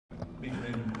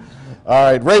All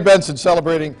right, Ray Benson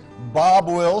celebrating Bob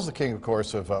Wills, the king, of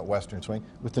course, of Western Swing,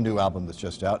 with the new album that's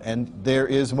just out. And there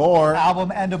is more.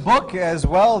 Album and a book as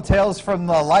well. Tales from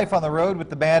the life on the road with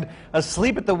the band.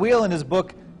 Asleep at the Wheel in his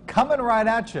book, Coming Right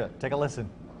At You. Take a listen.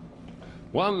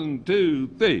 1, 2,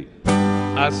 3.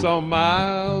 I saw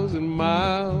miles and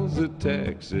miles of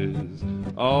Texas,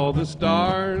 all the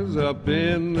stars up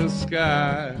in the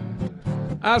sky.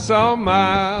 I saw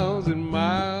miles and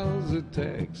miles of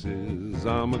Texas,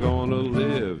 I'm gonna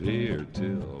live here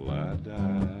till I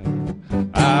die.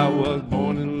 I was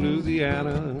born in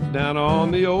Louisiana, down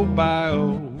on the old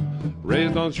bayou,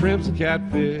 raised on shrimps and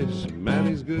catfish,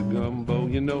 Manny's good gumbo.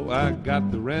 You know I got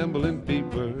the rambling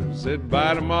fever, said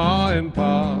bye to Ma and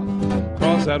Pa.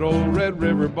 Cross that old Red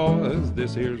River, boys,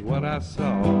 this here's what I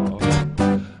saw.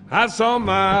 I saw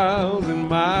miles and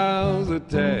miles of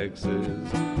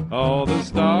Texas, all the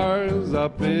stars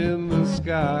up in the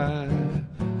sky.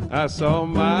 I saw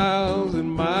miles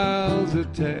and miles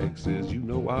of Texas, you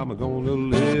know I'm gonna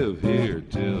live here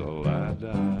till I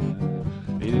die.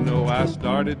 And you know I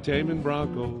started taming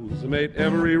broncos, made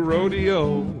every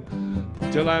rodeo,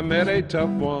 till I met a tough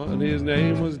one, his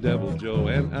name was Devil Joe,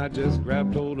 and I just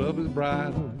grabbed hold of his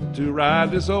bridle to ride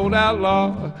this old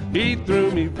outlaw. He threw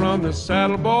me from the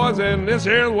saddle, boys, and this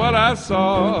here's what I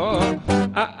saw.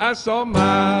 I saw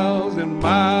miles and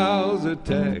miles of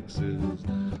Texas,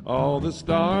 all the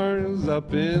stars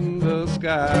up in the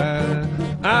sky.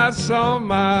 I saw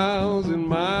miles and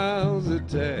miles of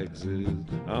Texas,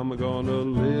 I'm gonna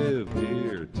live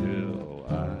here till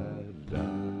I die.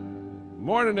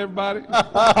 Morning, everybody.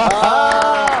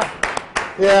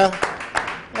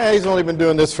 Yeah, he's only been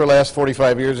doing this for the last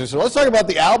 45 years or so. Let's talk about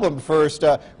the album first,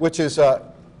 which is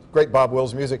great Bob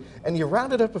Wills music. And you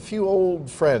rounded up a few old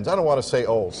friends. I don't want to say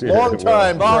old.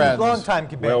 Long-time friends. Long-time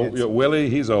companions. Well, Willie,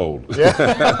 he's old. Yeah,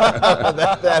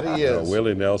 that he is.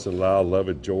 Willie Nelson, Lyle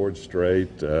Lovett, George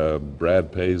Strait,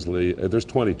 Brad Paisley. There's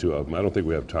 22 of them. I don't think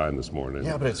we have time this morning.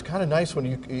 Yeah, but it's kind of nice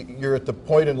when you're at the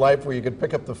point in life where you can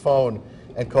pick up the phone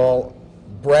and call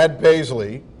Brad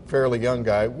Paisley, fairly young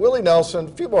guy, Willie Nelson,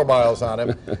 a few more miles on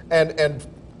him, and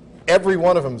every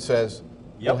one of them says,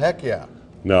 well, heck yeah.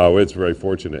 No, it's very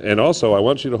fortunate. And also, I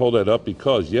want you to hold that up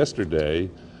because yesterday,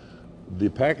 the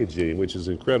packaging, which is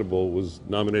incredible, was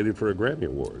nominated for a Grammy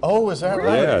Award. Oh, is that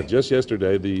right? Yeah, just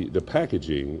yesterday, the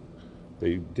packaging,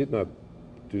 they did not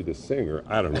do the singer.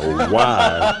 I don't know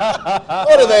why.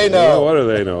 What do they know? Yeah, what do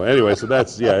they know? Anyway, so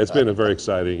that's, yeah, it's been a very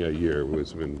exciting year.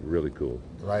 It's been really cool.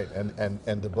 Right, and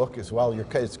the book as well.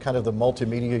 It's kind of the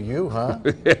multimedia you, huh?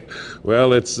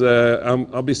 Well, it's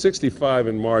I'll be 65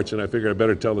 in March, and I figured I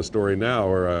better tell the story now,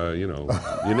 or you know,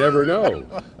 you never know.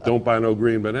 Don't buy no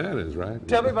green bananas, right?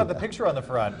 Tell me about the picture on the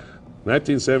front.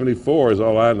 1974 is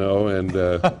all I know, and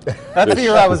that's the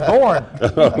year I was born.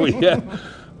 Oh yeah.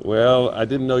 Well, I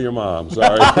didn't know your mom,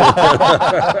 sorry.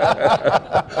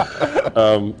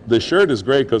 The shirt is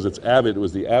great because it's Abbott. It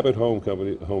was the Abbott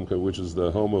Homecoming, which is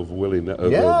the home of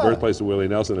the birthplace of Willie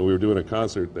Nelson, and we were doing a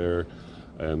concert there,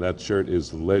 and that shirt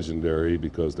is legendary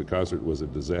because the concert was a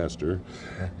disaster,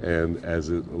 and as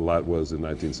a lot was in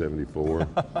 1974.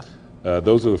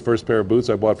 Those are the first pair of boots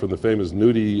I bought from the famous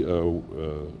Nudie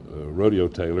rodeo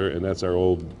tailor, and that's our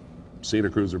old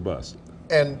Cedar Cruiser bus.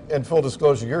 And full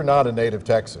disclosure, you're not a native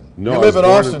Texan. No, you live in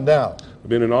Austin now. I've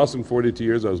been in Austin 42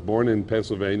 years. I was born in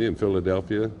Pennsylvania, in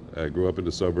Philadelphia. I grew up in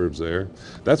the suburbs there.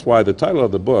 That's why the title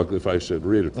of the book, if I should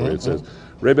read it for you, it says,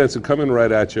 Ray Benson Coming Right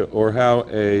At You, or How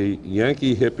a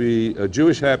Yankee Hippie, a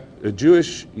Jewish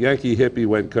Yankee hippie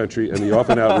went country, and the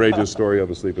often outrageous story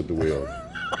of Asleep at the Wheel.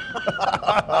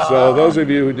 So those of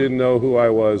you who didn't know who I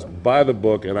was, buy the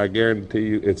book, and I guarantee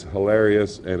you it's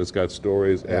hilarious, and it's got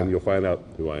stories, and you'll find out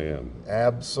who I am.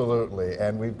 Absolutely,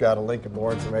 and we've got a link and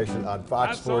more information on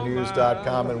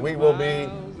fox4news.com, and we will be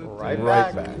right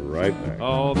back. Right back.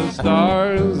 All the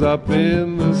stars up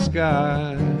in the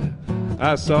sky,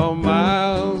 I saw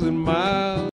miles and miles.